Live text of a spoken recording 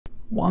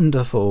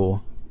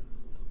Wonderful!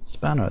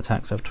 Spanner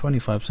attacks have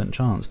 25%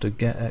 chance to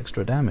get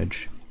extra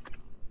damage.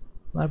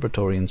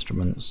 Laboratory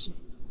instruments.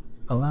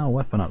 Allow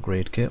weapon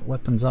upgrade kit,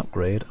 weapons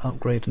upgrade,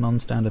 upgrade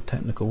non-standard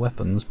technical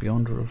weapons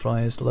beyond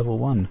revised level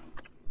 1.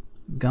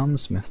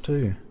 Gunsmith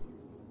too.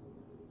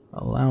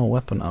 Allow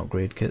weapon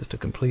upgrade kits to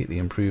completely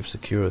improve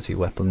security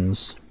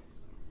weapons.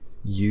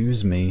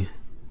 Use me.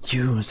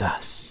 Use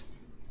us.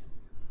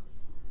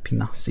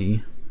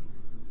 Pinassi.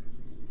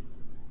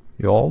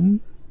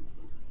 Yom?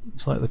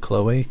 It's like the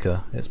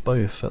cloaca, it's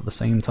both at the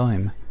same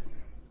time.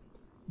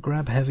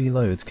 Grab heavy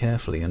loads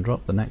carefully and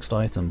drop the next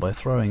item by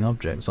throwing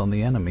objects on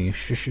the enemy.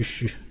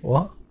 Shh.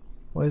 What?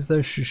 Why is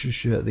there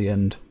shh at the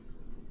end?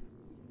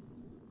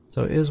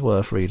 So it is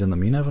worth reading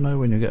them. You never know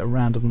when you get a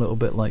random little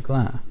bit like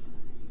that.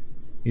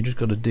 You just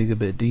gotta dig a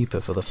bit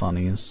deeper for the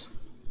funnies.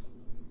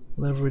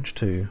 Leverage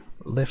 2.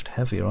 Lift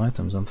heavier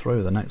items and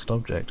throw the next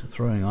object,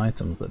 throwing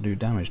items that do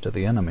damage to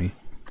the enemy.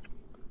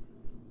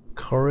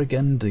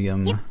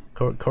 Corrigendum.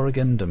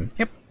 Corrigendum.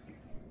 Yep.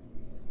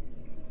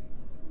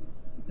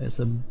 It's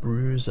a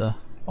bruiser.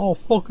 Oh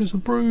fuck, it's a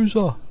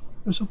bruiser!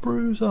 It's a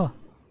bruiser!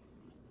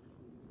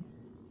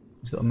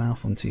 He's got a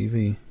mouth on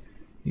TV.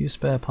 Use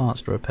spare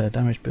parts to repair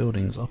damaged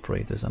buildings,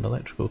 operators and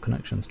electrical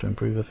connections to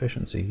improve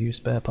efficiency. Use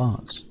spare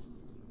parts.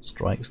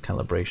 Strikes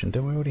calibration.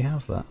 Didn't we already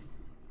have that?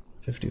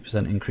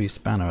 50% increased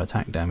spanner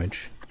attack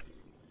damage.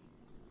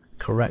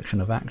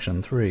 Correction of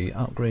action 3.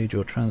 Upgrade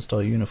your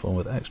TranStar uniform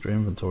with extra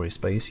inventory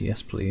space.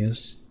 Yes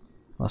please.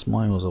 That's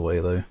miles away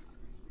though.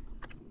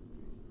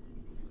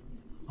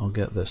 I'll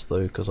get this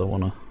though because I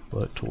want to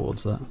work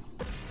towards that.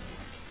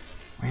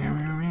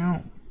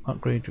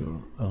 Upgrade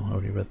your... oh, I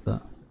already read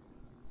that.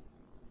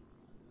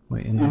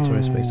 Wait,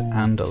 inventory space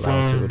and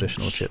allow 2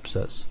 additional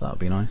chipsets. That would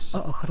be nice.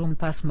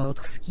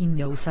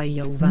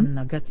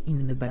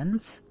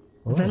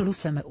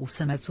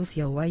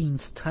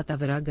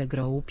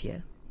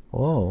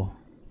 Oh.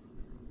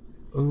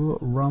 Ooh,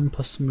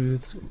 rumpa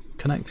smooth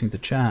connecting to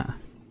chat.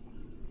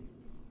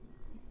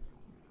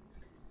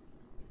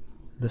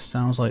 This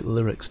sounds like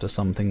lyrics to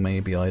something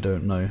maybe, I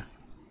don't know.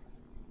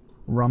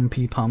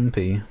 Rumpy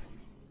pumpy.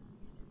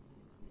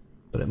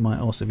 But it might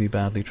also be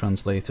badly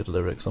translated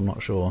lyrics, I'm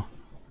not sure.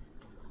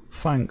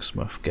 Thanks,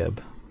 Mufgeb.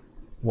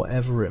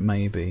 Whatever it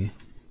may be.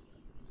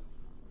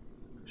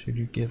 Should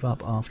you give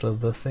up after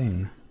the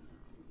thing?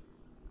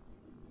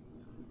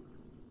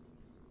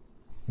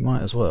 You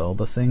might as well.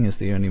 The Thing is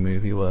the only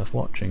movie worth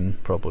watching.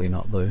 Probably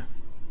not though.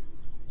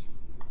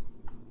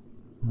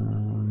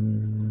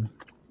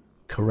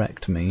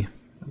 Correct me.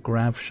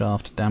 Grav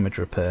shaft damage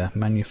repair,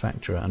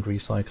 manufacture and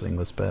recycling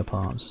with spare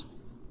parts.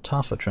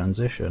 Tougher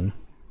transition.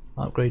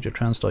 Upgrade your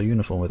TranStar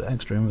uniform with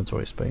extra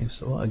inventory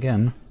space. What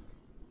again?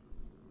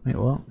 Wait,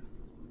 what?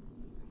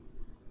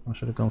 I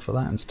should have gone for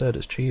that instead,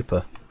 it's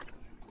cheaper.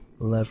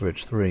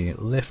 Leverage 3.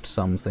 Lift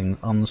something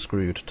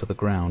unscrewed to the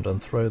ground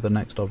and throw the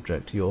next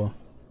object your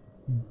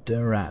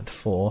Derat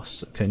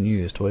force can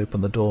use to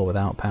open the door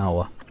without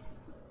power.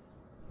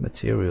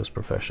 Materials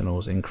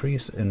professionals.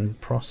 Increase in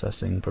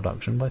processing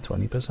production by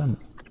 20%.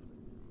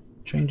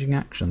 Changing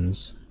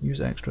actions.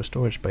 Use extra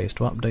storage space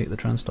to update the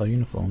TranStar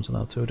uniforms.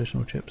 Allow 2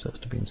 additional chipsets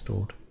to be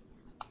installed.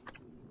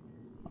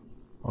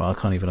 Well, I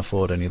can't even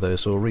afford any of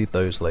those, so we'll read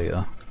those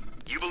later.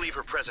 You believe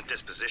her present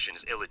disposition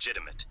is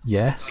illegitimate?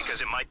 Yes.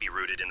 Because it might be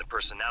rooted in the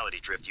personality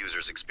drift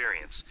users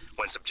experience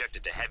when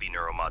subjected to heavy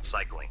neuromod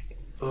cycling.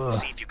 Ugh.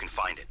 See if you can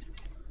find it.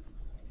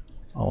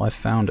 Oh, I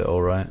found it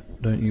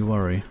alright. Don't you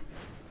worry.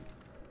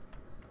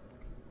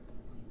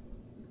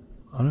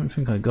 I don't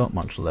think I got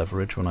much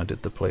leverage when I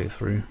did the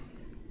playthrough.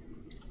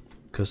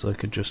 Because I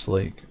could just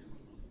like...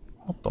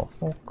 what the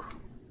fuck?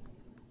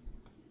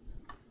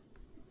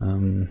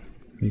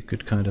 You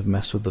could kind of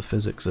mess with the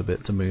physics a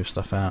bit to move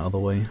stuff out of the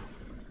way.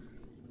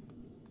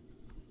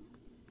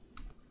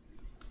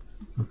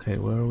 Okay,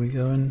 where are we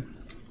going?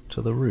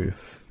 To the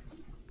roof.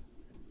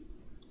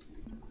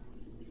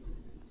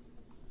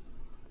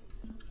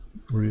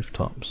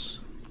 Rooftops.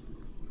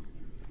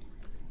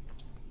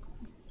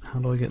 How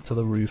do I get to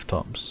the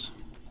rooftops?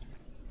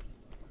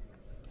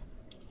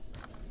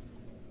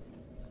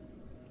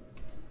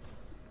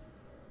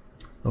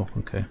 Oh,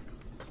 okay.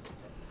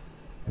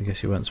 I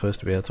guess you weren't supposed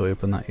to be able to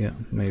open that yet,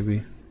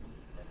 maybe.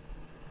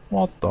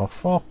 What the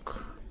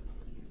fuck?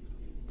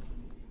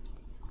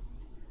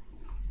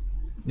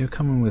 You're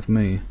coming with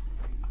me.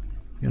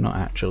 You're not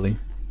actually.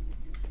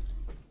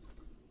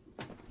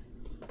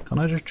 Can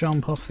I just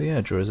jump off the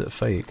edge or is it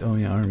fake? Oh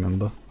yeah, I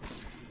remember.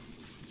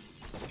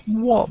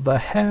 What the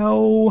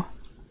hell?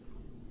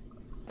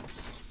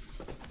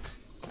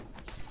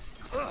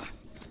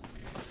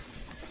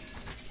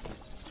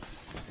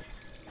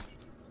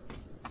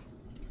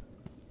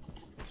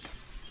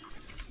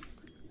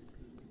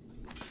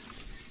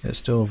 It's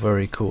still a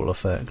very cool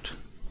effect.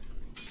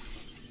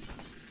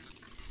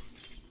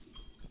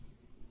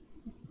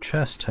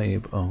 Chest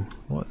tape. Oh,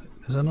 what?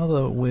 There's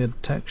another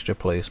weird texture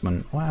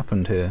placement. What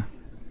happened here?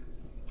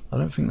 I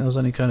don't think there was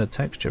any kind of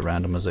texture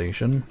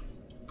randomization.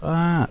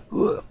 Ah!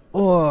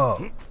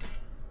 Oh!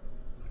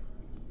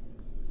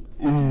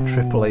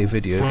 AAA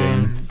video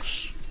game.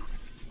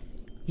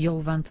 You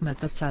want me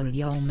to tell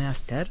you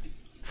master?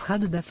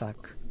 What the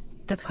fuck?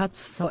 That's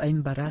so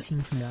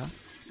embarrassing me.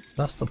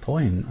 That's the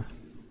point.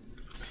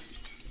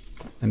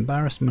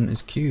 Embarrassment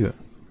is cute.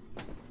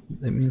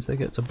 It means they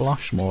get to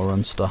blush more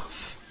and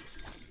stuff.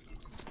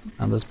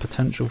 And there's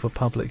potential for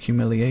public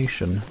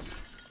humiliation.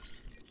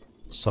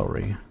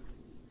 Sorry.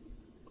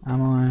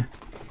 Am I?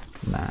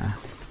 Nah.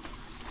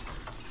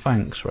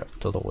 Thanks,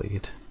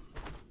 Reptiloid.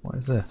 What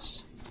is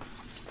this?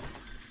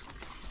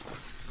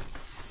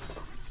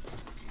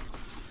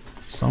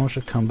 Someone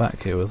should come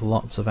back here with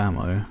lots of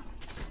ammo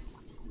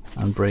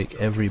and break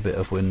every bit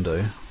of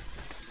window.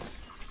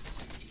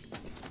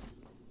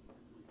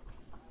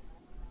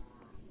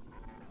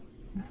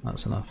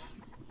 That's enough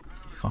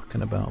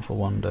fucking about for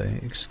one day.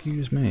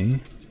 Excuse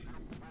me.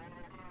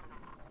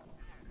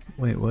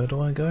 Wait, where do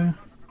I go?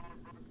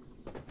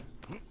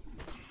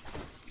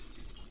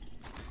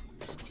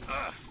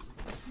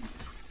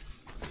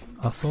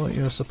 I thought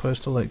you were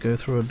supposed to like go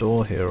through a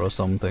door here or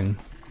something.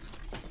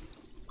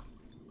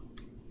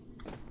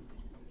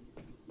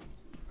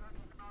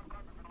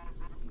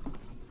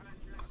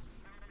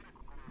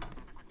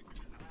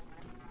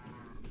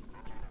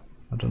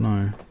 I don't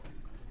know.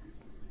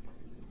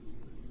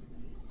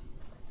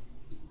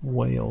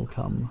 Whale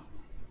come.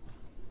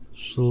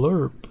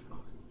 Slurp.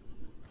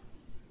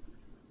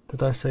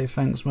 Did I say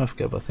thanks,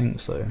 Muffgib? I think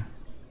so.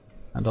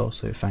 And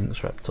also thanks,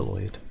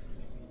 Reptiloid.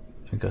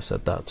 I think I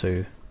said that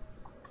too.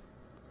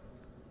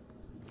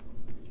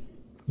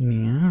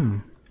 Yeah.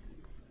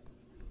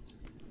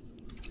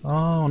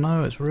 Oh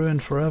no, it's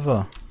ruined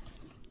forever.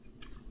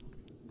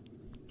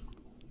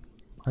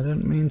 I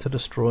didn't mean to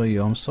destroy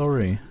you, I'm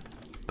sorry.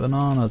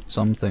 Banana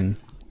something.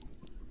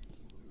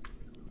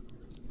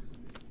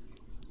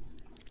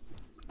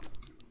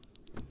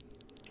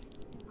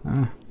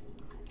 Ah.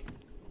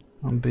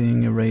 I'm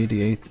being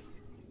irradiated.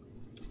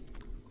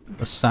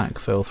 A sack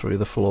fell through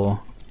the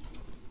floor.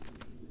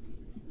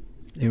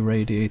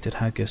 Irradiated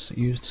haggis,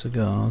 used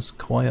cigars,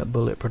 quiet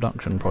bullet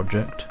production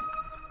project.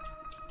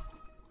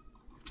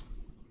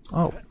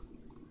 Oh.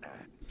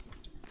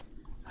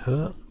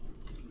 Hurt?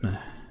 Meh.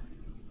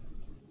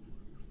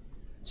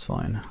 It's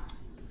fine.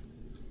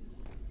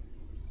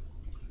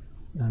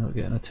 I'm not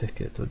getting a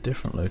ticket to a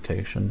different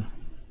location.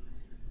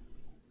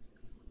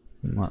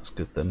 That's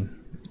good then.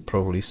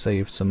 Probably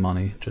saved some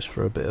money just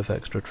for a bit of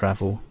extra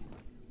travel.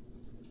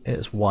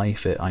 It's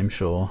wife it, I'm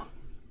sure.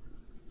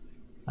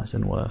 As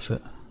in worth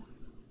it.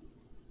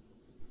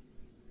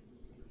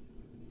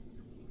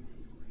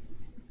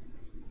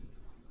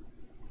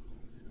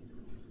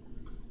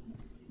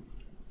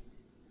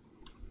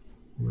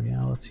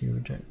 Reality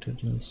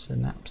rejected and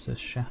synapses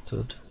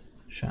shattered.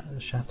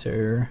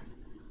 Shatter.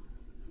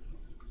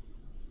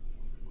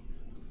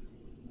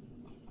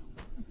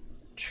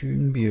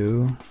 Tune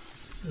View.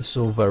 It's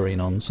all very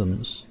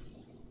nonsense.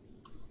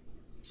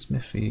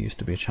 Smithy used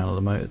to be a channel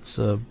emote. It's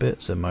a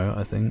bits emote,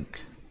 I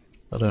think.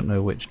 I don't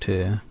know which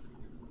tier.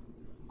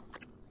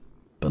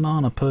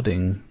 Banana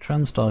pudding.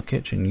 Transtar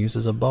Kitchen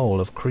uses a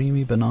bowl of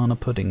creamy banana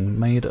pudding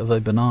made of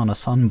a banana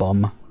sun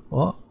bomb.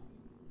 What?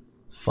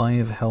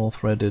 5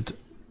 health redded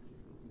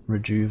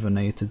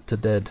rejuvenated to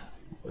dead.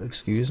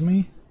 Excuse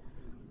me?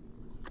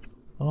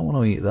 I don't want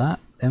to eat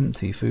that.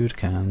 Empty food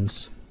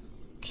cans.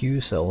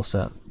 Q cell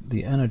set.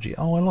 The energy.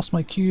 Oh, I lost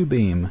my Q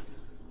beam.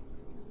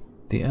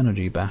 The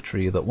energy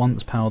battery that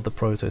once powered the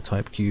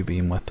prototype Q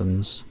beam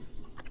weapons.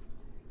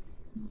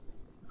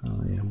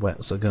 Oh yeah,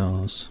 wet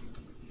cigars.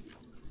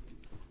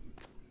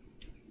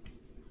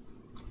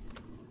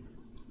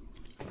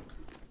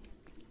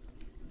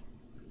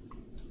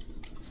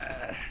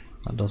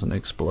 That doesn't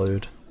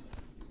explode.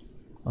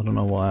 I don't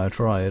know why I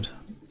tried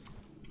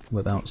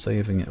without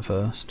saving it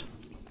first.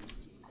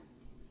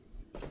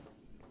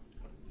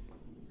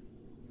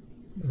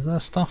 Is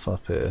there stuff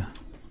up here?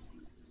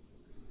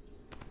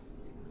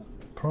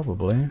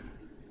 Probably.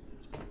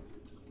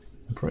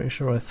 I'm pretty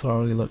sure I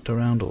thoroughly looked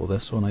around all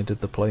this when I did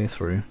the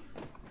playthrough.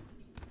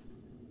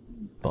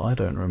 But I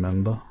don't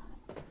remember.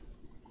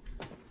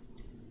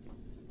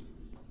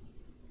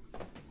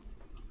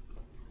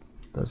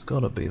 There's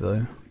gotta be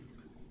though.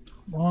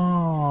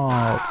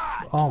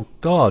 Oh, oh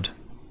god!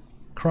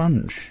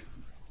 Crunch!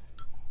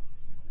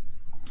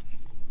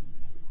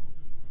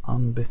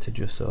 Unbitted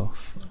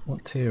yourself.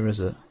 What tier is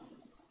it?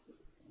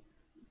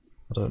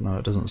 I don't know,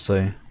 it doesn't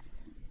say.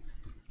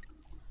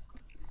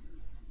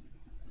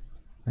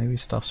 Maybe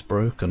stuff's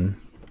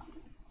broken.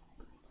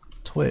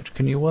 Twitch,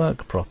 can you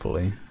work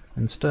properly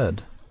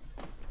instead?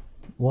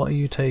 What are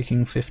you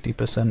taking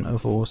 50%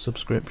 of all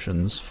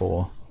subscriptions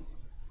for,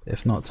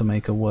 if not to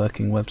make a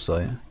working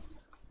website?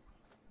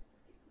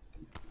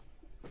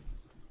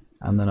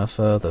 And then a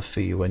further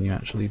fee when you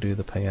actually do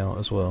the payout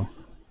as well.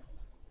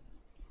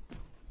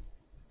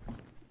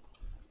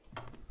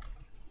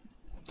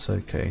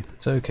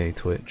 It's okay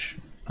Twitch.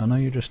 I know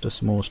you're just a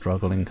small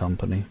struggling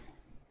company.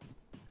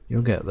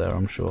 You'll get there,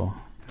 I'm sure.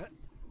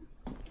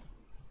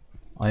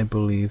 I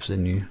believes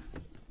in you.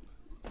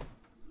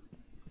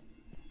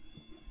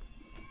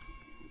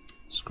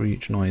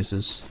 Screech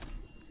noises.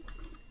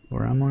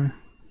 Where am I?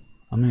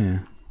 I'm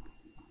here.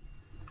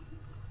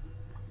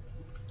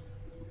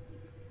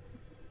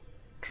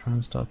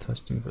 TranStar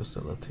testing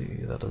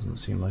facility. That doesn't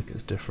seem like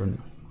it's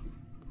different.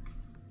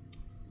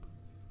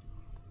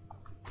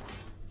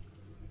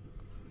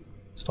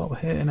 Stop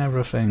hitting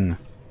everything.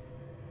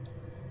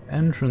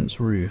 Entrance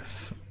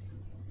roof.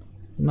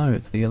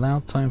 Note, the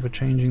allowed time for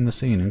changing the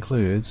scene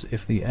includes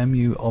if the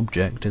MU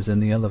object is in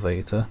the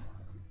elevator,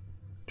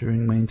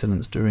 during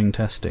maintenance, during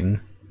testing.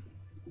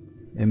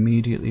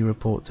 Immediately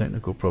report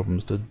technical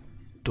problems to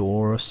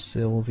Dora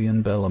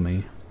Sylvian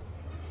Bellamy.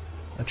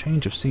 A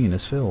change of scene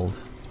is filled.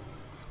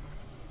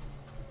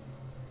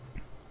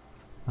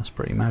 That's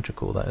pretty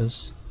magical, that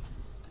is.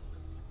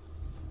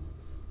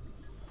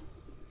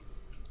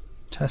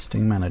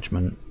 Testing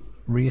management.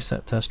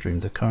 Reset test room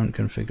to current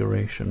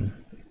configuration.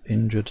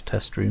 Injured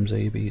test rooms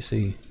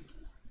ABC.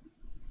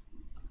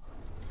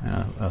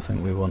 Yeah, I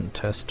think we want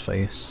test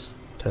face.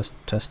 Test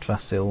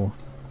facil.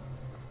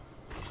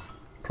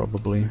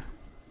 Probably.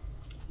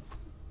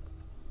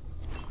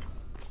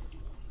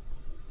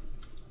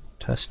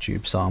 Test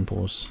tube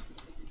samples.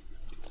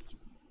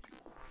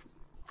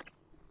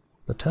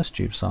 The test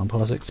tube sample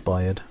has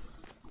expired.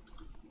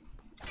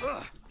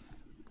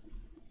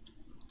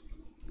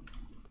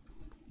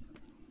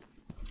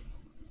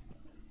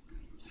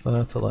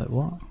 Fertilizer,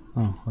 what?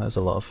 Oh, there's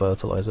a lot of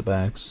fertilizer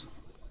bags.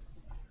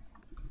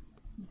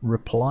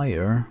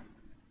 Replier.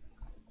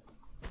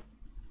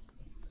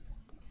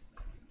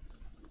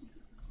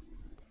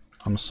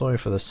 I'm sorry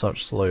for this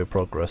such slow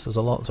progress, there's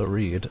a lot to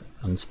read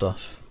and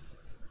stuff.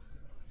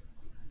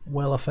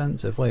 Well,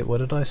 offensive. Wait, what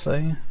did I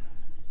say?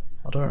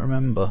 I don't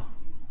remember.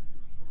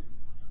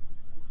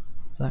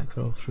 Zach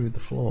fell through the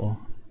floor.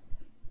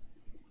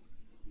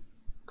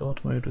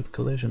 God mode with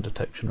collision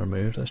detection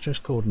removed. That's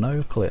just called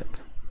no clip.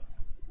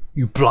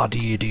 You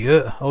bloody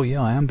idiot! Oh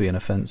yeah, I am being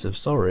offensive,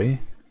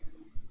 sorry.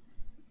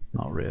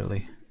 Not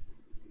really.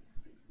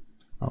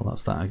 Oh,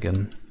 that's that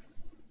again.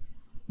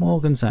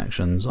 Morgan's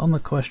actions. On the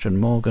question,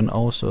 Morgan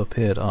also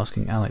appeared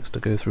asking Alex to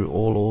go through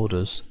all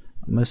orders.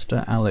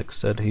 Mr. Alex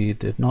said he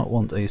did not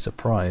want a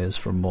surprise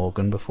from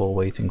Morgan before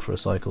waiting for a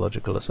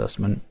psychological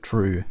assessment.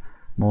 True,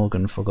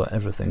 Morgan forgot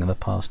everything in the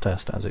past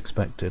test as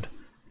expected,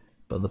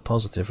 but the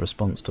positive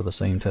response to the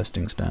same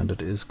testing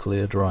standard is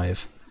clear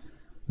drive.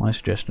 My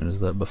suggestion is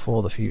that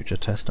before the future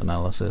test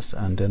analysis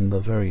and in the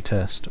very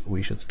test,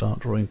 we should start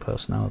drawing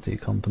personality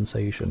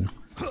compensation.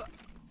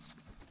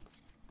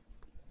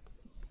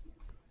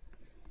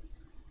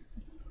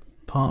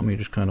 Part of me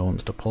just kind of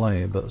wants to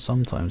play, but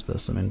sometimes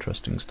there's some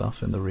interesting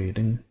stuff in the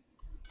reading.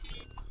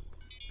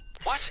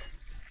 What?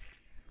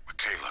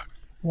 Michaela.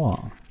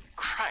 What?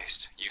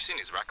 Christ, you've seen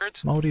his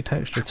records? Moldy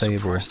texture I'm table.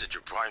 surprised that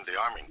you primed the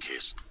arming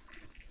case.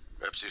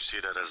 Perhaps you see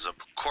that as a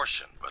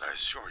precaution, but I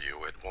assure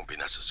you it won't be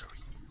necessary.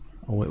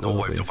 Oh, it The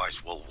will wave be.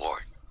 device will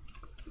work.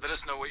 Let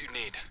us know what you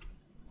need.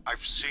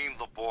 I've seen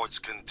the board's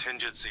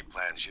contingency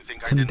plans. You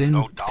think I didn't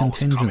know Dahl was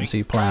coming?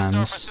 Contingency TranStar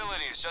plans.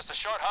 facility is just a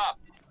short hop.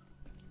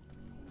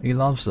 He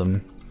loves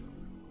them.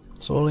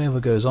 That's all he ever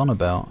goes on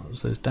about,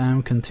 is those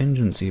damn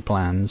contingency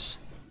plans.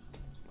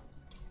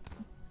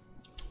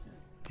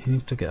 He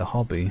needs to get a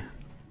hobby.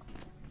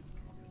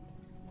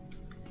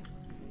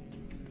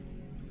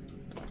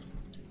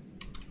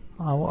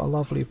 Oh, what a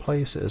lovely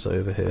place it is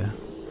over here.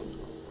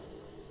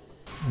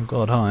 Oh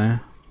god, hi.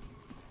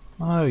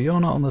 Oh,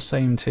 you're not on the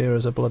same tier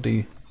as a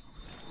bloody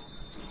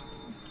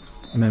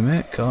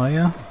mimic, are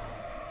you?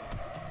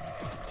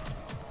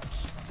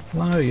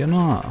 No, you're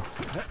not.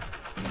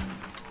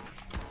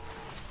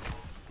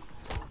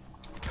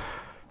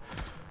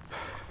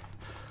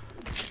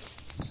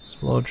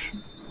 Splodge.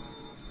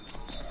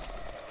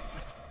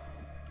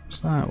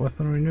 What's that?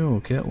 Weapon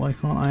renewal kit? Why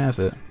can't I have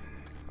it?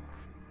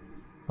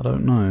 I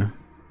don't know.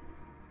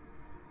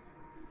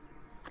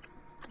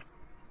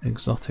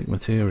 Exotic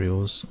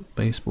materials.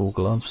 Baseball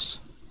gloves.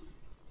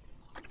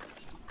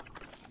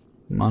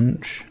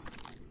 Munch.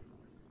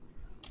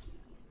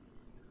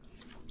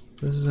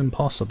 This is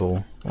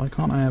impossible. Why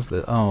can't I have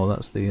this? Oh,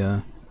 that's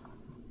the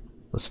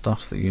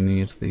stuff that you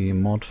need the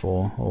mod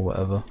for, or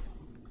whatever.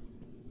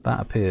 That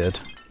appeared.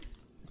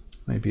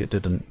 Maybe it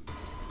didn't.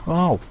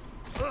 Oh!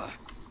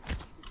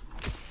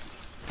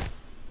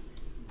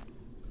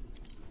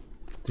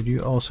 Did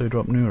you also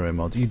drop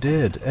neuromods? You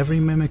did! Every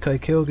mimic I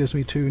kill gives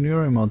me 2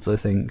 neuromods, I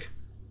think.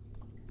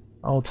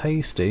 Oh,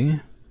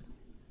 tasty.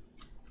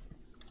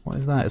 What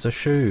is that? It's a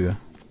shoe.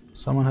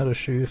 Someone had a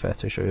shoe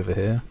fetish over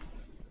here.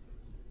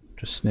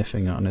 Just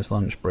sniffing it on his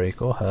lunch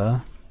break, or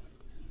her.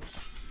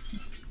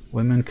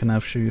 Women can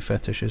have shoe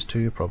fetishes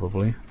too,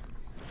 probably.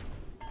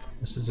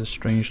 This is a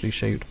strangely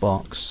shaped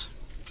box.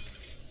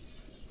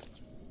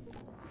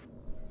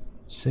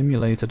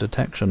 Simulator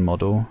detection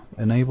model.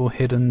 Enable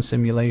hidden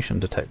simulation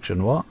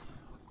detection. What?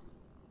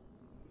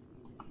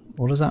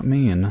 What does that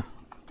mean?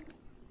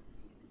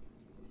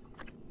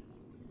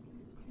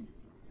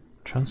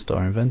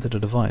 TranStar invented a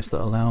device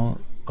that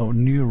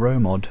new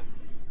ROMOD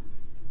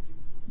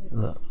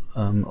that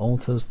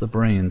alters the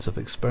brains of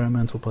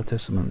experimental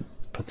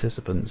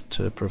participants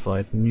to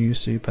provide new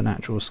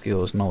supernatural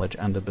skills, knowledge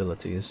and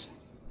abilities.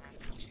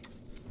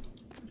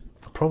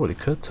 I probably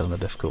could turn the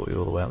difficulty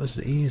all the way up. This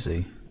is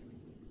easy.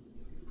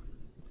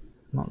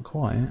 Not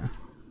quite.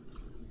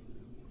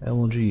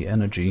 LG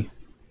energy.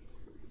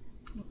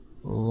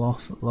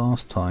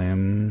 Last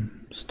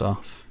time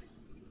stuff.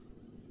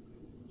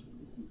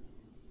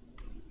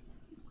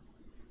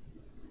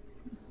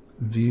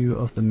 View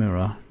of the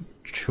mirror.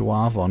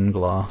 Chuavon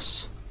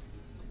glass.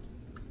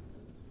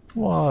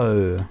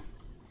 Whoa.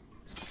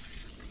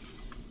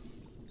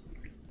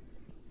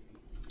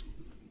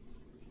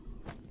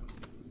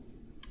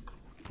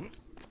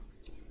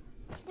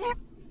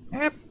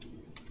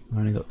 I've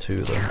only got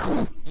 2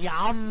 though.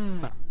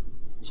 Yum.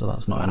 So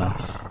that's not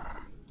enough.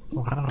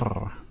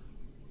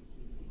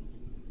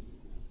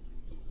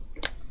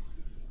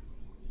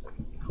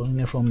 Calling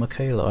it from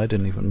Michaela, I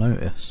didn't even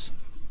notice.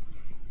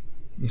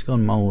 He's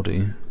gone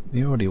mouldy.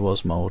 He already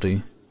was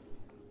mouldy.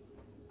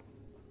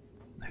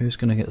 Who's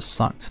gonna get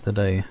sucked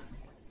today?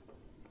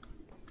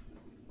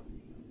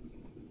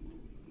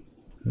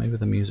 Maybe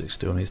the music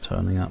still needs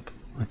turning up.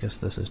 I guess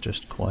this is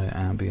just quiet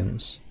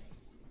ambience.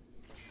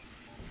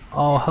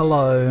 Oh,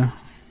 hello.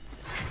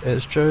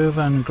 It's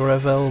Jovan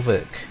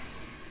Grevelvik.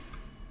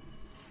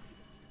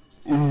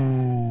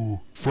 Ooh,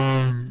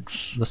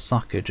 thanks. The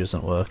suckage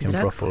isn't working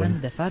properly.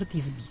 Drak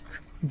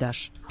fartisbik.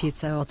 Dash.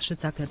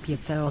 PCO3 cake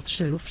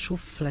PCO3 luf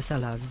szufle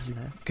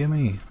salazle.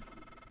 Gimme.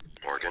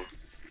 Morgan,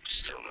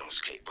 still no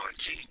escape pod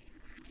key.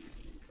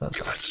 That's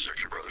You'll have to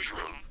search your brother's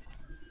room.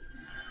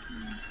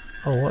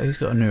 oh, what? He's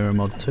got a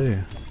neuromod too.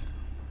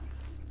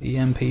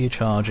 EMP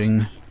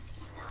charging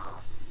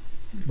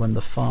when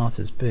the fart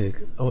is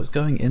big. Oh, it's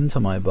going into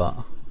my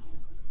butt.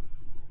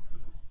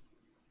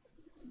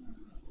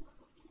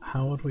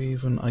 How would we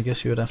even... I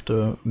guess you would have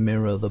to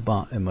mirror the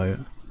butt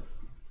emote.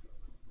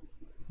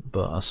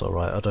 But that's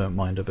alright, I don't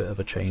mind a bit of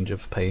a change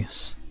of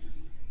pace.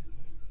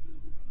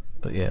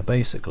 But yeah,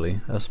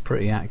 basically, that's a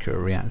pretty accurate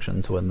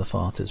reaction to when the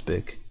fart is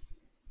big.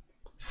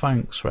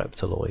 Thanks,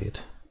 Reptiloid.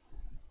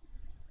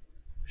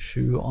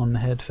 Shoe on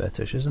Head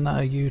Fetish. Isn't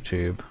that a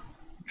YouTube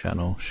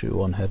channel?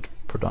 Shoe on Head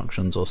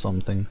Productions or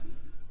something.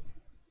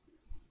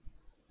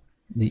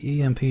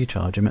 The EMP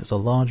charge emits a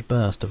large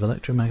burst of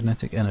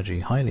electromagnetic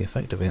energy, highly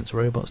effective against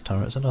robots,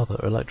 turrets and other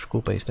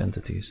electrical-based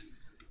entities.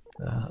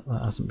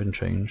 That hasn't been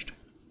changed,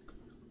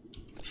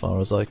 as far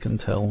as I can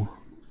tell.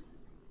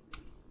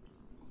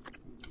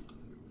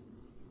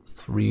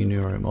 3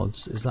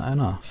 neuromods. Is that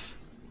enough?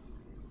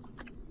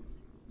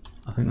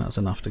 I think that's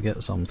enough to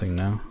get something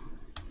now.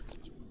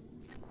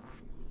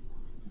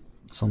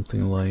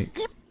 Something like...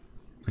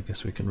 I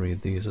guess we can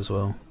read these as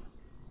well.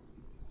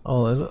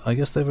 Oh, I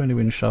guess they've only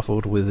been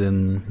shuffled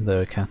within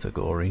their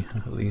category,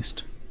 at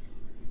least.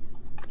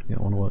 Yeah,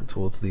 I want to work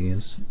towards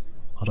these.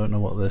 I don't know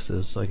what this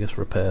is. I guess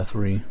repair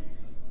 3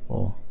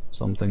 or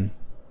something,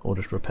 or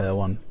just repair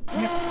 1.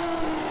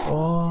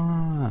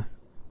 Oh,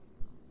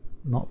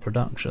 not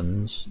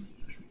productions.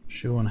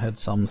 Shoe on Head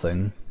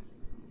something.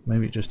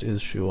 Maybe it just is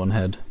Shoe on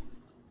Head.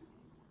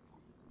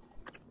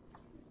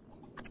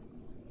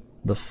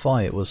 The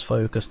fight was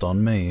focused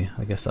on me.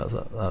 I guess that's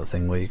that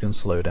thing where you can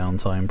slow down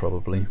time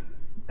probably.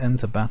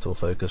 Enter battle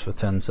focus for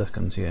 10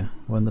 seconds here.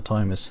 When the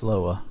time is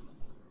slower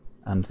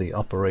and the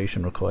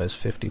operation requires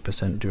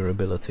 50%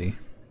 durability.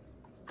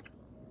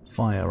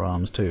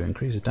 Firearms too.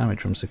 Increases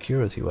damage from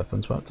security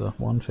weapons by up to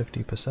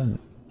 150%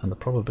 and the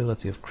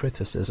probability of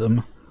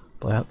criticism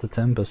by up to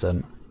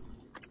 10%.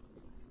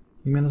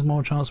 You mean there's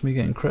more chance of me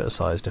getting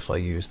criticised if I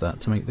use that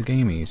to make the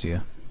game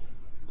easier?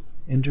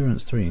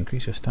 Endurance 3,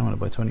 increase your stamina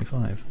by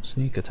 25.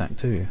 Sneak attack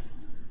 2.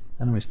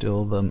 Enemies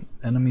deal them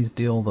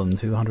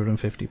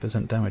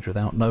 250% damage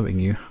without knowing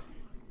you.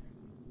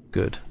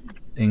 Good.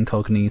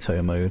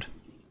 Incognito mode.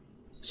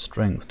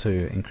 Strength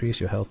 2,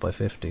 increase your health by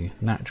 50.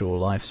 Natural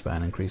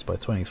lifespan increased by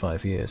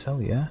 25 years. Hell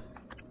yeah.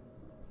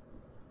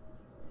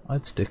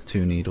 I'd stick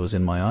 2 needles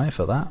in my eye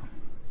for that.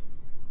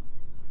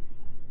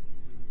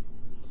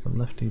 Some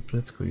lefty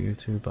political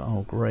YouTuber.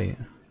 Oh great.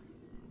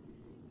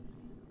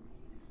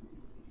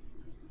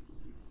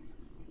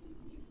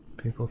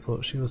 People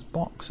thought she was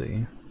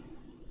boxy.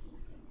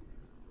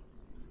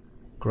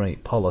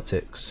 Great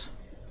politics.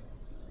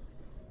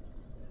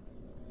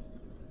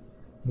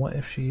 What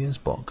if she is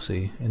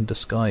boxy in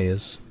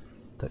disguise?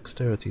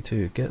 Dexterity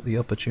 2. Get the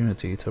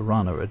opportunity to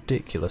run at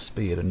ridiculous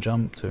speed and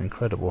jump to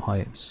incredible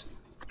heights.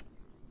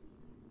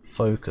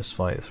 Focus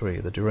fight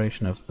 3. The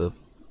duration of the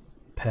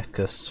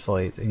Peckus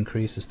fight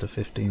increases to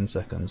 15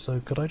 seconds.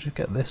 So could I just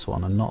get this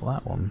one and not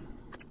that one?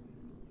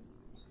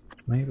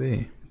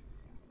 Maybe.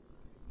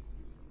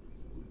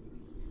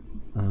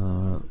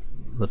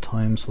 The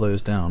time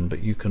slows down,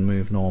 but you can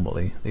move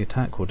normally. The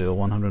attack will deal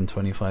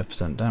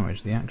 125%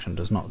 damage. The action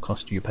does not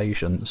cost you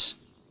patience.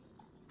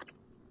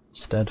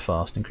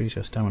 Steadfast, increase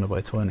your stamina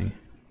by 20.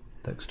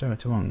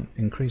 Dexterity 1,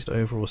 increased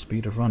overall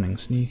speed of running,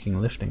 sneaking,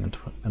 lifting,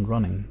 and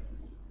running.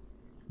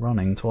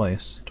 Running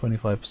twice,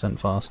 25%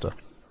 faster.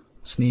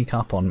 Sneak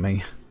up on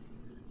me.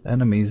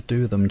 Enemies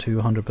do them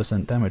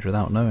 200% damage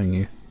without knowing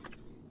you.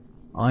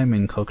 I'm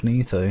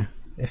incognito.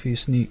 If you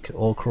sneak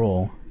or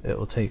crawl, it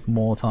will take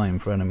more time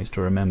for enemies to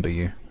remember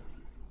you.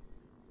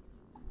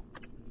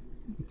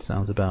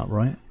 Sounds about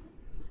right.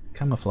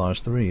 Camouflage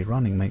 3.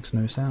 Running makes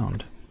no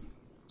sound.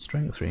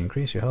 Strength 3,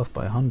 increase your health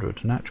by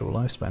 100. Natural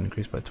lifespan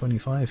increased by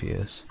 25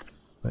 years.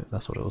 Wait,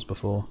 that's what it was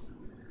before.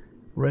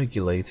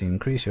 Regulating,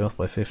 increase your health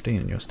by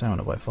 15 and your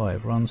stamina by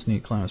 5. Run,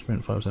 sneak, climb, and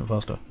sprint 5%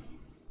 faster.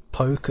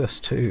 Pocus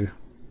 2.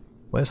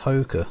 Where's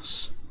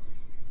Hocus?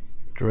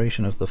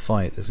 Duration of the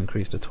fight is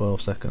increased to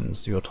 12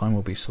 seconds. Your time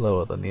will be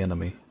slower than the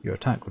enemy. Your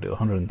attack will do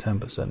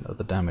 110% of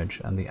the damage,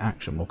 and the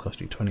action will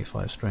cost you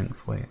 25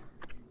 strength. Wait.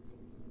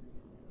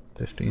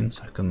 15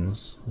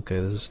 seconds. Okay,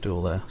 this is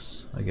still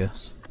less, I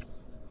guess.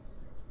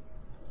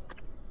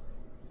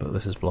 But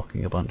this is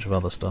blocking a bunch of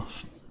other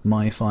stuff.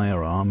 My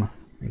firearm.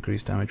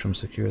 Increased damage from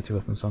security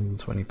weapons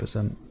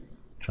 120%.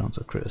 Chance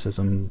of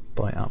criticism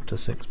by up to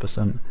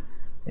 6%.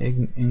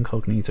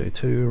 Incognito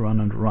 2. Run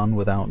and run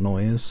without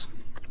noise.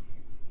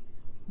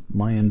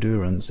 My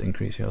endurance.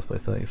 Increase your health by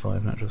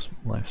 35. Natural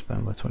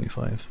lifespan by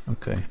 25.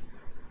 Okay.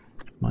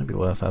 Might be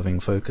worth having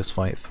Focus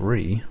Fight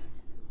 3.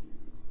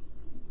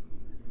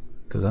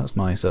 Because that's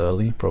nice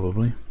early,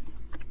 probably.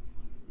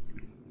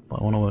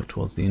 But I want to work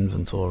towards the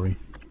inventory.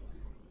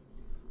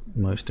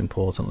 Most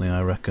importantly,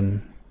 I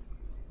reckon.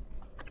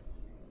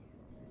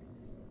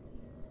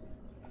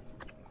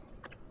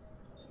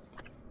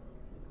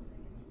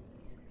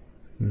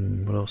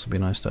 Would also be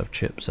nice to have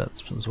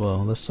chipsets as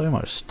well. There's so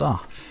much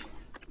stuff.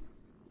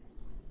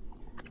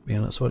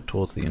 Yeah, let's work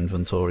towards the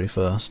inventory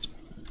first.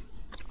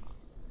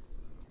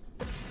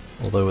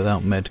 Although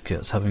without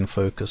medkits, having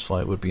Focus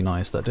Fight would be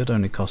nice. That did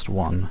only cost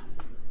 1.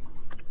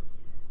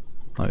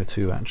 No,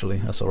 2 actually.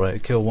 That's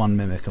alright. Kill 1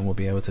 mimic and we'll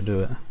be able to do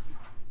it.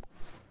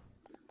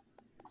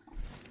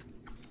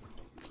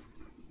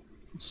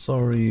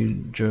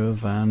 Sorry,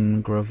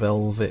 Jovan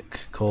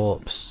Gravelvic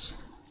corpse.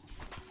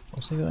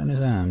 What's he got in his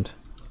hand?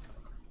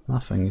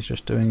 Nothing, he's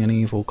just doing an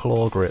evil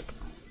claw grip.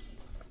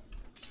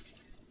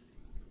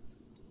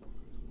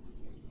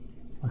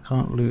 I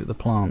can't loot the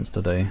plants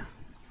today.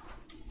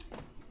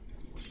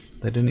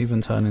 They didn't even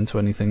turn into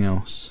anything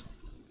else.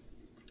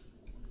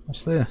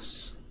 What's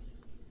this?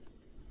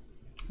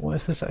 What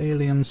is this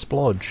alien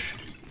splodge?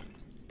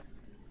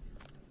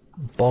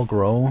 Bog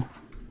roll.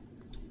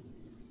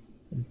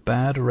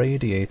 Bad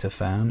radiator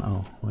fan.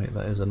 Oh, wait,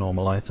 that is a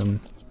normal item.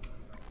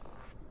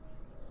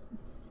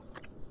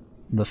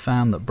 The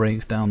fan that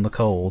breaks down the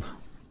cold.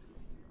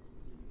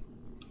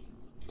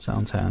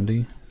 Sounds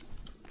handy.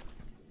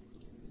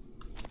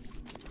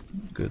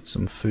 Good,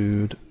 some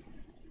food.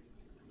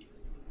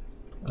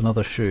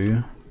 Another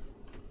shoe.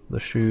 The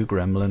shoe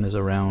gremlin is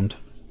around.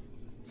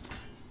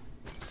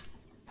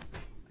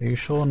 Are you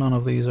sure none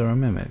of these are a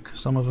mimic?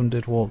 Some of them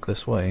did walk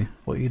this way.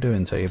 What are you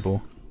doing,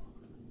 table?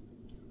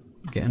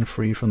 Getting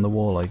free from the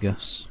wall, I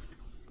guess.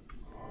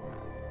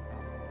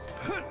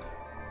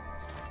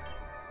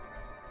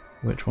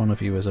 Which one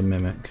of you is a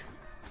mimic?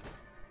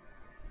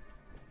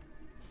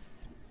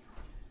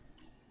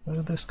 Where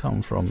did this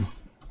come from?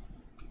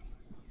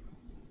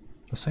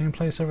 The same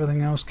place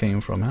everything else came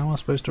from. How am I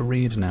supposed to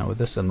read now with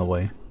this in the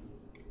way?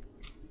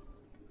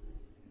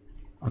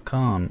 I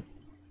can't.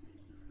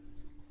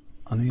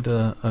 I need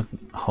to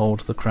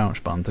hold the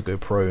crouch button to go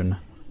prone.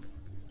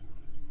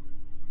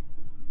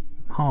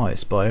 Hi,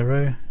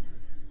 Spyro.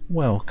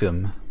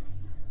 Welcome.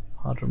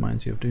 HUD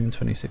reminds you of Doom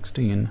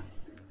 2016.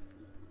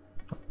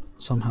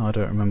 Somehow I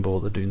don't remember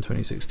what the Doom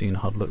 2016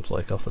 HUD looked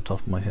like off the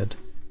top of my head.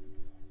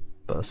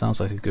 But it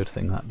sounds like a good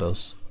thing that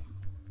does.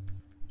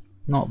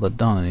 Not that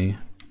Dunny.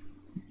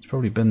 He's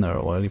probably been there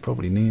a while, he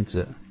probably needs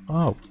it.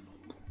 Oh!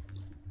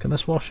 Can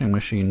this washing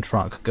machine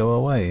truck go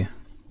away?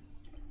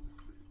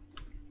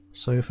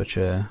 Sofa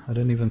chair. I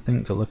didn't even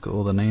think to look at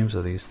all the names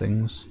of these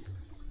things.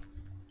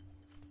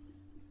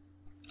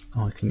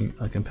 Oh,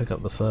 I can pick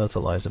up the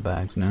fertilizer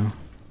bags now.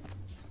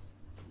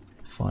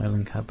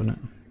 Filing cabinet.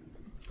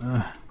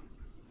 Can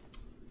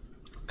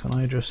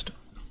I just...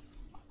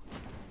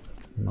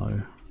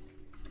 No.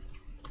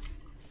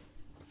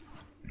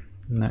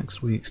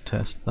 Next week's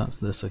test, that's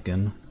this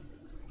again.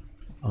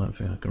 I don't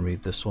think I can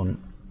read this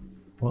one.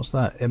 What's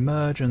that?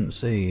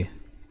 Emergency!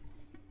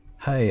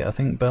 Hey, I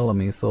think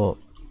Bellamy thought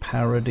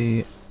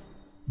parody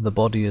the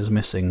body is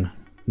missing.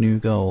 New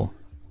goal.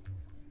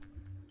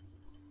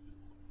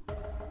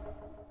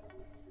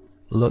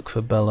 Look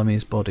for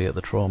Bellamy's body at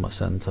the trauma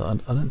centre.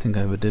 I don't think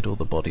I ever did all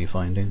the body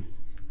finding.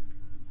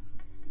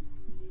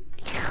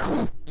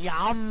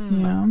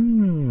 Yum!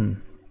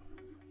 Yum!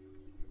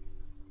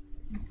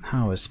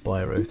 How is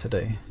Spyro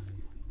today?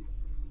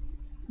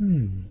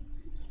 I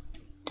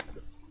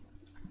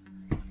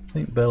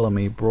think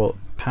Bellamy brought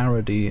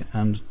parody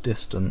and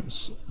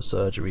distance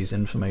surgery's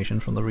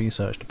information from the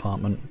research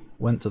department,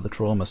 went to the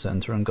trauma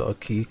centre and got a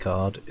key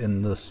card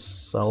in the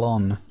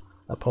salon,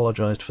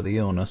 apologised for the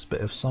illness, but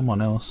if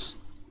someone else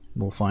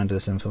will find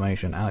this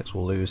information, Alex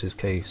will lose his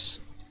case.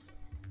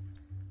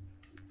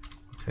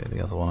 Okay,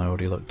 the other one I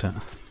already looked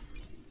at.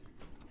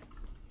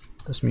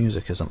 This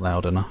music isn't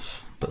loud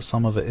enough, but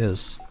some of it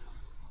is.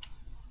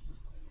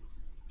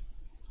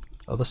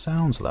 Are the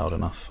sounds loud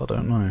enough? I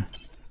don't know.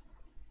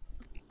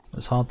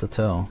 It's hard to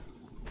tell.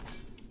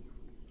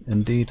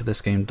 Indeed,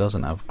 this game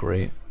doesn't have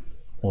great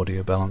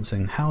audio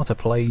balancing. How to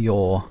play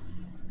your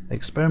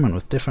Experiment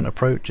with different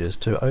approaches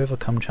to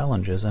overcome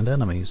challenges and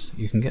enemies.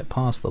 You can get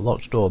past the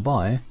locked door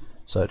by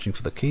searching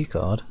for the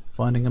keycard,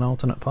 finding an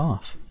alternate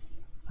path.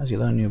 As you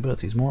learn new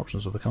abilities, more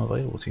options will become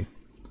available to you.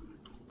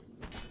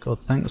 God,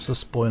 thanks for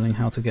spoiling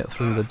how to get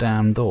through the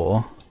damn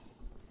door.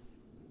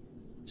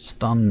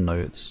 Stun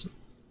notes.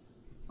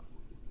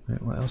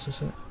 Wait, what else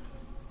is it?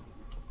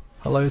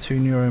 Hello, 2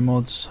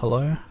 neuromods.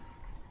 Hello?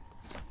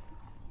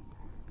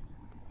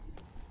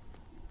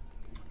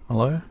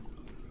 Hello?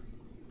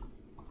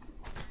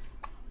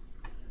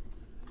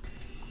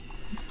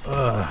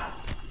 Ugh.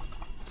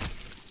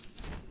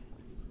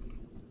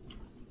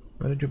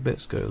 Where did your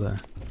bits go there?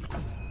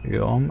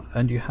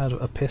 And you had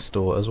a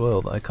pistol as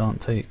well that I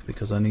can't take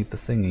because I need the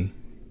thingy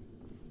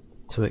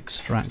to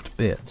extract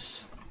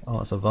bits. Oh,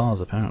 that's a vase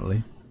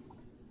apparently.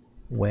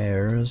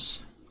 Where's...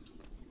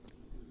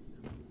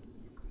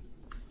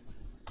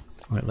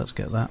 Right, let's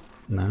get that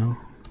now.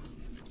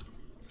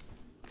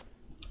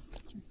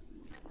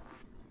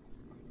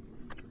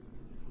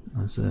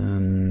 As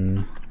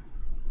in...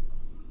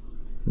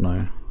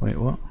 No. Wait,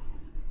 what?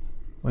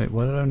 Wait,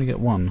 why did I only get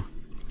one?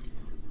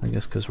 I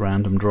guess because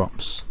random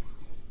drops.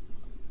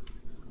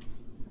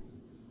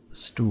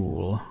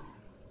 Stool.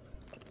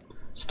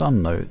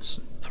 Stun notes.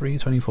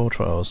 324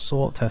 trials.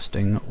 Sort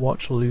testing.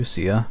 Watch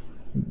Lucia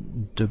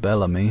de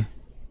Bellamy.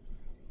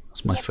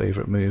 That's my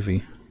favourite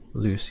movie.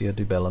 Lucia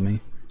de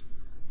Bellamy.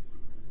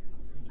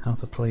 How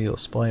to play your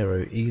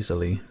Spyro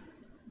easily.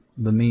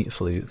 The meat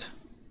flute.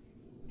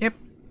 Yep.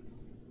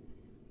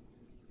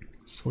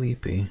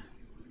 Sleepy.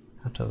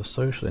 Have to have a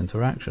social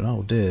interaction.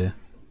 Oh dear.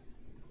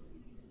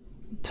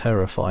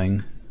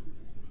 Terrifying.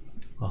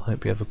 I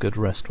hope you have a good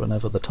rest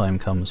whenever the time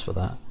comes for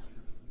that.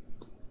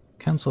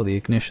 Cancel the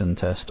ignition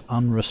test.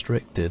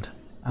 Unrestricted.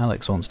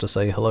 Alex wants to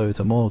say hello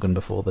to Morgan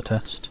before the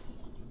test.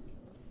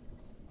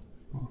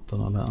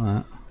 Don't know about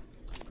that.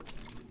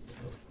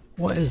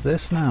 What is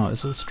this now?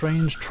 It's a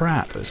strange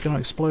trap. It's going to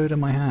explode in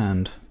my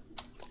hand.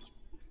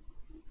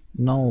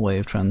 Null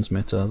wave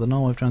transmitter. The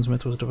null wave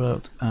transmitter was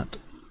developed at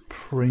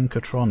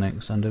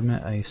Prinkatronics and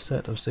emit a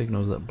set of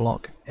signals that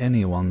block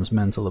anyone's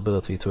mental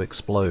ability to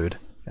explode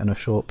in a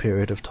short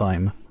period of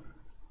time.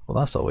 Well,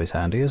 that's always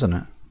handy, isn't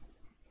it?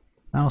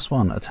 Mouse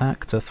 1.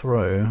 Attack to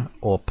throw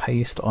or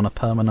paste on a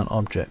permanent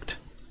object.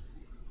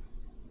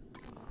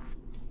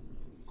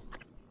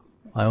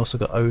 I also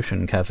got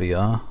ocean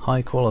caviar.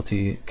 High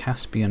quality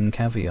Caspian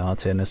caviar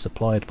tin is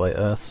supplied by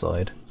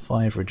Earthside.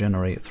 5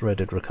 regenerate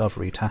threaded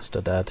recovery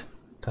tastadade.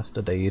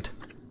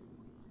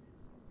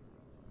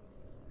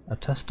 A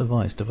test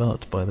device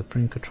developed by the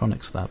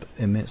Prinkatronics lab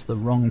emits the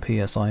wrong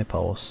PSI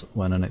pulse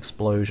when an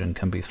explosion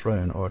can be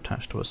thrown or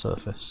attached to a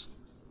surface.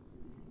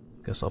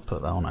 Guess I'll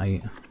put that on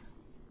 8.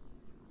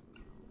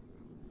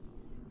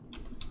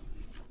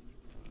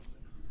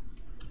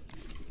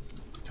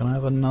 Can I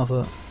have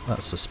another?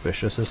 That's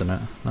suspicious, isn't it?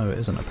 No, it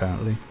isn't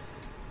apparently.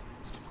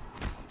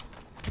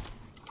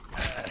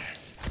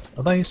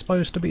 Are they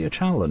supposed to be a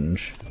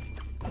challenge?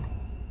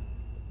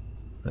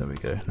 There we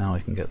go, now I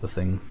can get the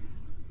thing.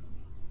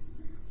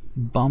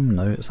 Bum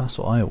notes, that's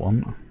what I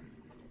want.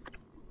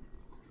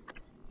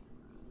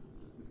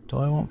 Do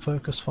I want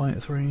Focus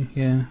Fight 3?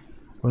 Yeah.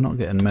 We're not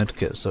getting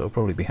medkits, so it'll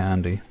probably be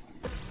handy.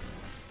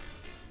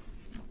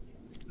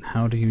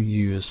 How do you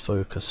use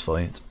Focus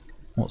Fight?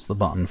 What's the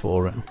button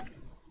for it?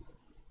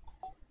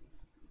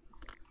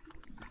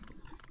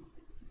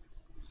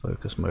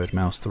 Focus mode,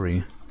 mouse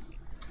 3.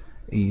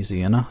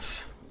 Easy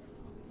enough.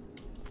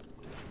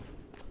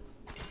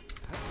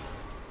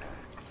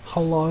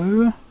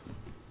 Hello?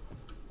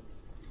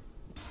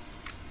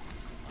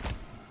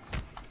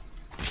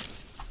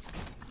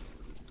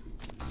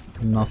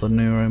 Another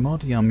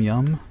neuromod, yum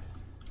yum.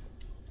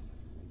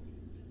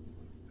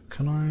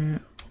 Can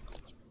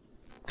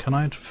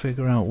I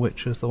figure out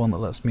which is the one that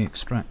lets me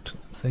extract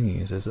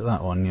thingies? Is it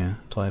that one? Yeah.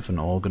 Typhon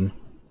organ.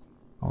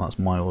 Oh, that's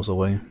miles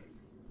away.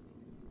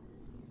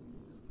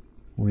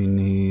 We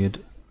need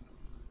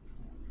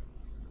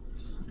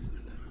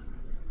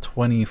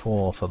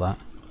 24 for that.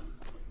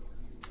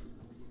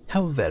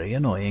 How very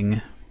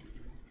annoying.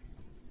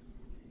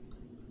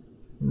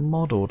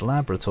 Modelled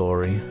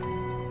laboratory.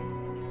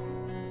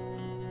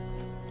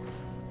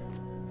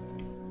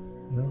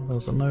 Well, there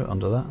was a note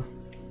under that.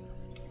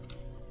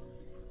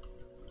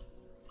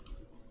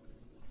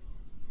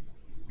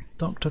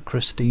 Dr.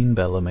 Christine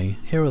Bellamy.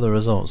 Here are the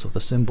results of the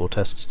symbol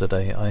tests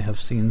today. I have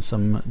seen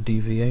some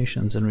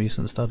deviations in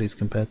recent studies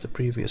compared to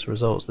previous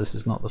results. This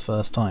is not the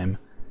first time.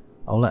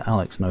 I'll let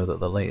Alex know that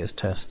the latest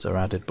tests are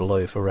added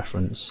below for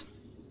reference.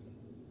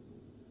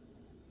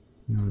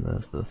 And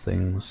there's the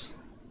things.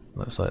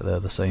 Looks like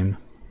they're the same.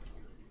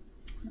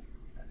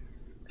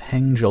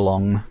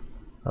 Hengjalong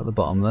at the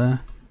bottom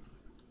there.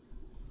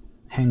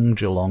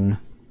 Hengjalong.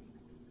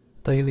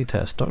 Daily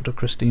test. Dr.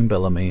 Christine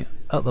Bellamy.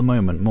 At the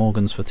moment,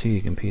 Morgan's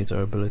fatigue impedes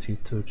our ability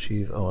to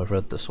achieve... Oh, I've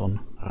read this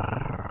one.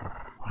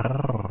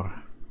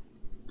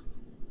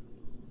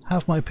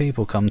 Have my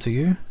people come to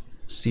you?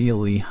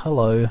 Seely,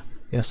 hello.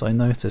 Yes, I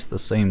noticed the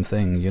same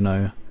thing, you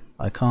know.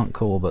 I can't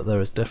call, but there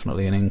is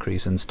definitely an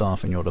increase in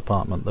staff in your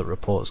department that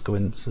reports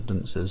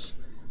coincidences.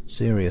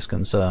 Serious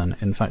concern.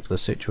 In fact, the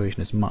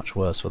situation is much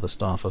worse for the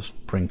staff of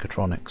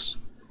Prinkatronics.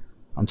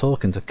 I'm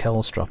talking to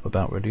Kelstrup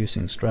about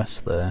reducing stress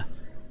there,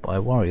 but I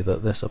worry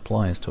that this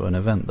applies to an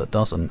event that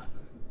doesn't.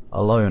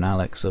 Alone,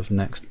 Alex of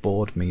next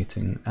board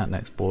meeting.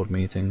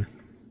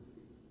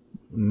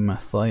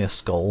 Matthias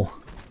Skull.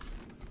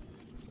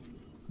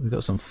 We've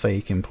got some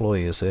fake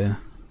employees here.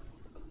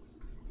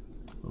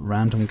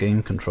 Random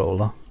game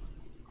controller.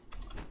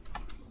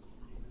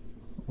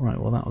 Right,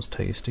 well that was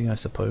tasty, I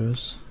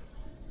suppose.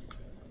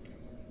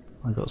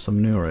 I got some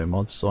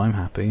neuromods, so I'm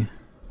happy.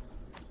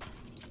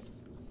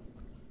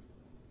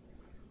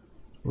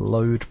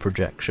 Load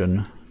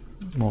projection.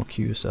 More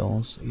Q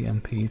cells.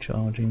 EMP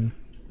charging.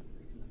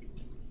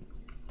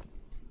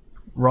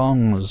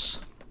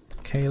 Wrongs.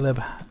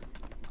 Caleb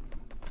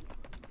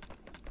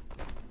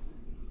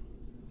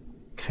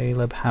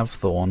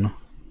Havthorne.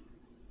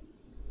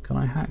 Can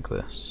I hack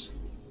this?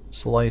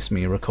 Slice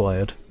me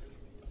required.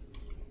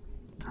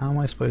 How am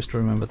I supposed to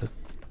remember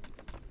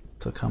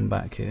to come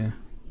back here?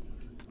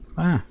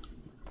 Ah!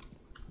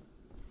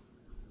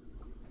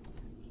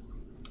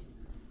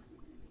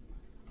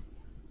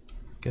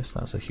 Guess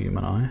that's a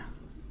human eye.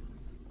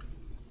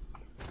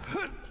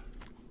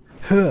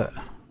 Huh.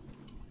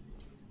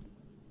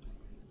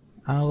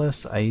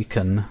 Alice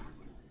Aiken.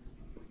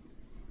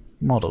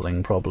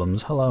 Modelling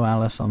problems. Hello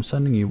Alice, I'm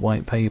sending you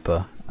white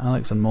paper.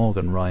 Alex and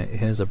Morgan write,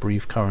 here's a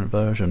brief current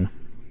version.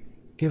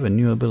 Given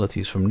new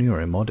abilities from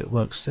Neuromod, it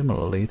works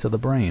similarly to the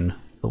brain.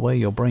 The way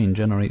your brain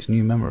generates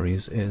new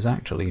memories is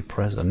actually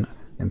present.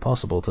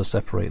 Impossible to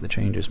separate the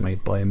changes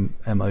made by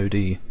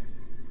MOD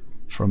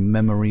from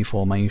memory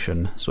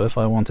formation. So if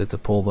I wanted to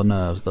pull the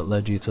nerves that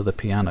led you to the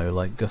piano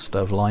like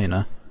Gustav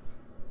Leiner,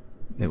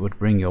 it would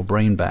bring your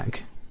brain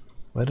back.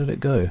 Where did it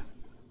go?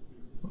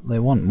 They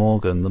want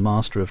Morgan, the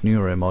master of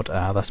Neuromod,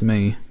 that's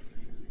me,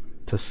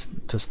 to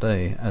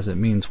stay, as it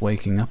means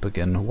waking up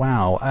again.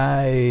 Wow,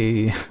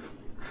 ay!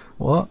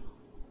 What?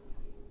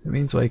 It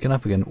means waking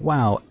up again.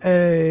 Wow,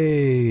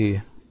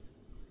 ay!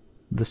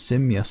 The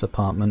Simyas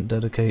apartment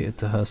dedicated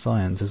to her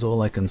science is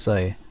all I can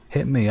say.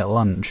 Hit me at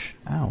lunch.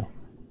 Ow.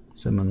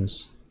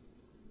 Simmons.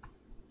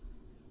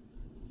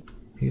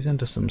 He's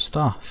into some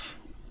stuff.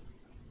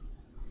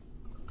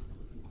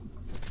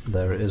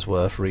 There, it is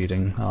worth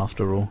reading,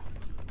 after all.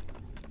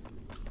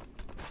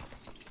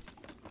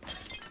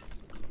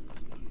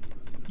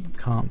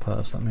 Can't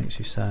purse, that makes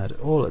you sad.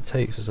 All it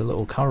takes is a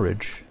little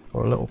courage,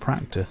 or a little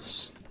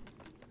practice.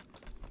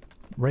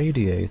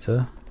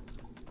 Radiator?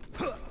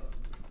 I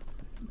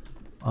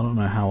don't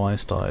know how I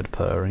started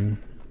purring.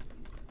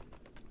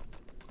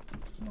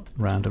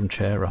 Random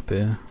chair up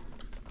here.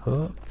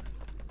 Huh?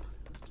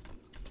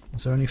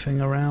 Is there anything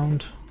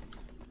around?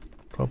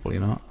 Probably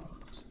not.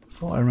 I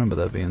thought I remember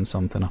there being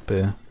something up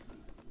here.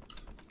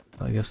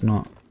 But I guess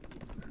not.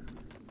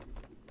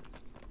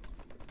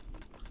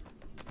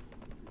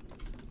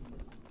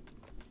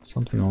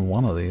 Something on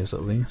one of these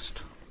at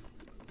least.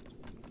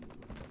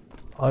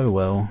 Oh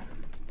well.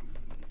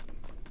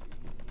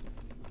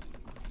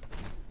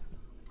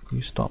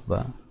 You stop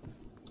that.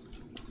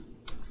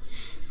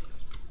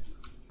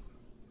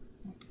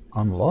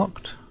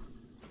 Unlocked?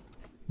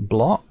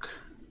 Block?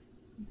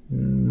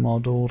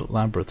 Modelled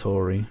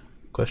laboratory?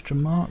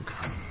 Question mark?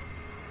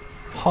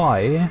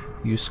 Hi,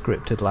 you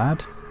scripted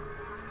lad.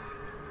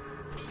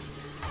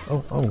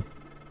 Oh.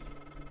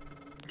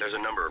 There's a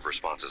number of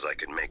responses I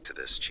could make to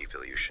this, Chief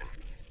Ilyushin,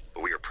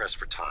 but we are pressed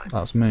for time.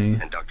 That's me.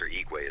 And Dr.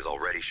 Igwe is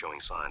already showing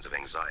signs of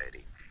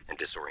anxiety and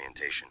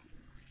disorientation.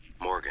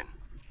 Morgan,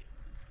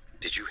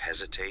 did you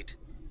hesitate?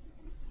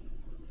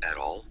 At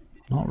all?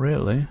 Not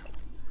really.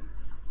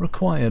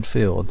 Required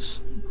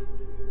fields.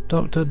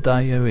 Dr.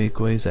 Dayo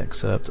Igwe's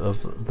excerpt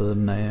of the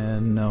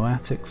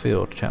Noetic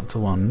Field, Chapter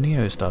 1.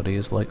 Neo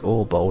studies, like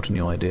all bold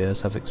new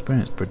ideas, have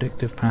experienced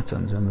predictive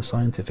patterns in the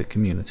scientific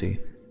community.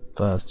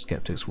 First,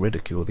 skeptics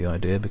ridicule the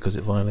idea because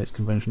it violates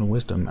conventional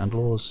wisdom and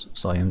laws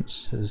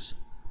sciences.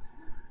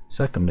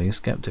 Secondly,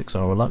 skeptics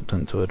are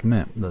reluctant to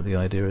admit that the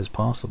idea is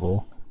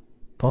possible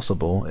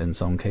in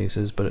some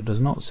cases, but it does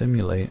not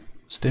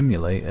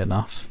stimulate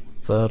enough.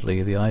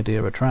 Thirdly, the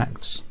idea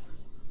attracts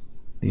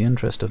the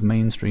interest of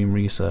mainstream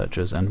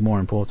researchers, and more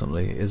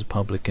importantly, is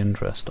public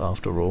interest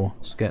after all.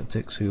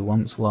 Skeptics who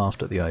once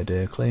laughed at the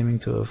idea, claiming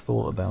to have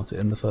thought about it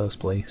in the first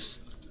place.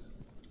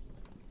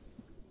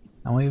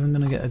 Am I even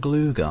going to get a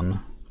glue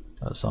gun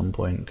at some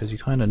point? Because you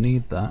kind of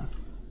need that.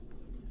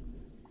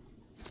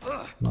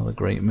 Another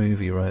great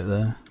movie right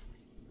there.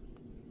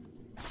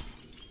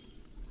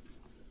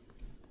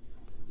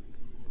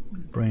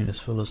 Brain is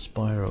full of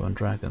Spyro and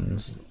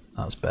dragons.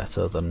 That's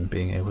better than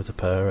being able to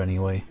purr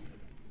anyway.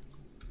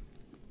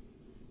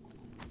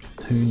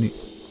 Who knew?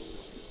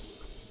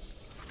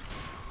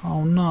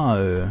 Oh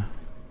no!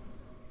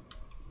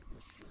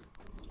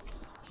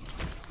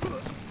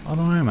 I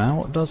don't know, man.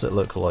 What does it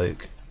look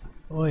like?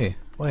 Oi,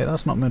 wait,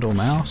 that's not middle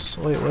mouse.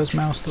 Wait, where's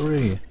mouse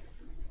 3?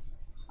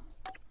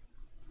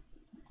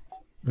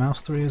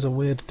 Mouse 3 is a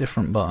weird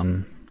different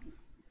button.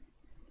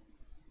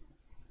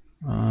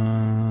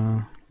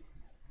 What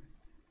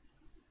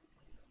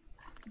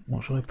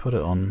should I put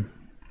it on?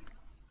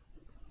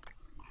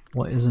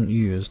 What isn't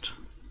used?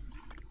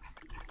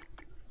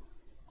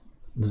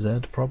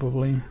 Z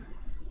probably?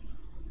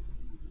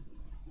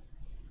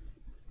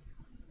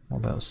 What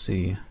about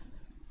C?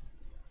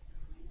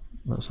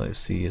 Looks like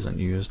C isn't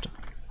used.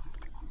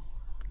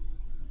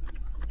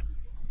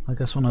 I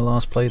guess when I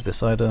last played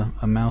this I had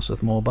a mouse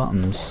with more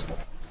buttons.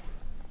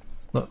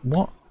 Look,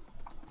 what?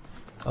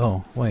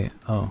 Oh, wait,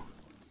 oh.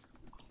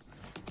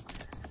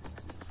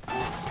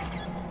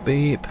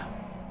 Beep!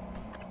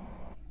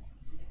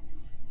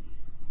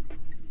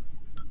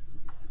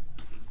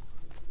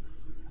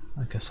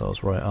 I guess I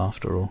was right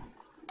after all.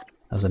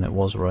 As in it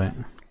was right.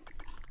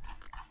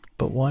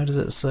 But why does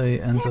it say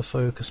enter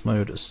focus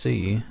mode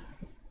C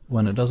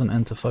when it doesn't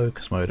enter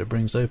focus mode? It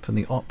brings open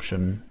the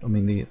option, I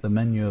mean the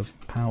menu of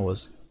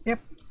powers. Yep.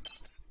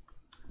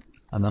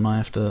 And then I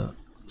have to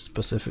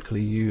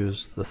specifically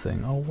use the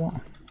thing. Oh, what?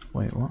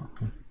 Wait, what?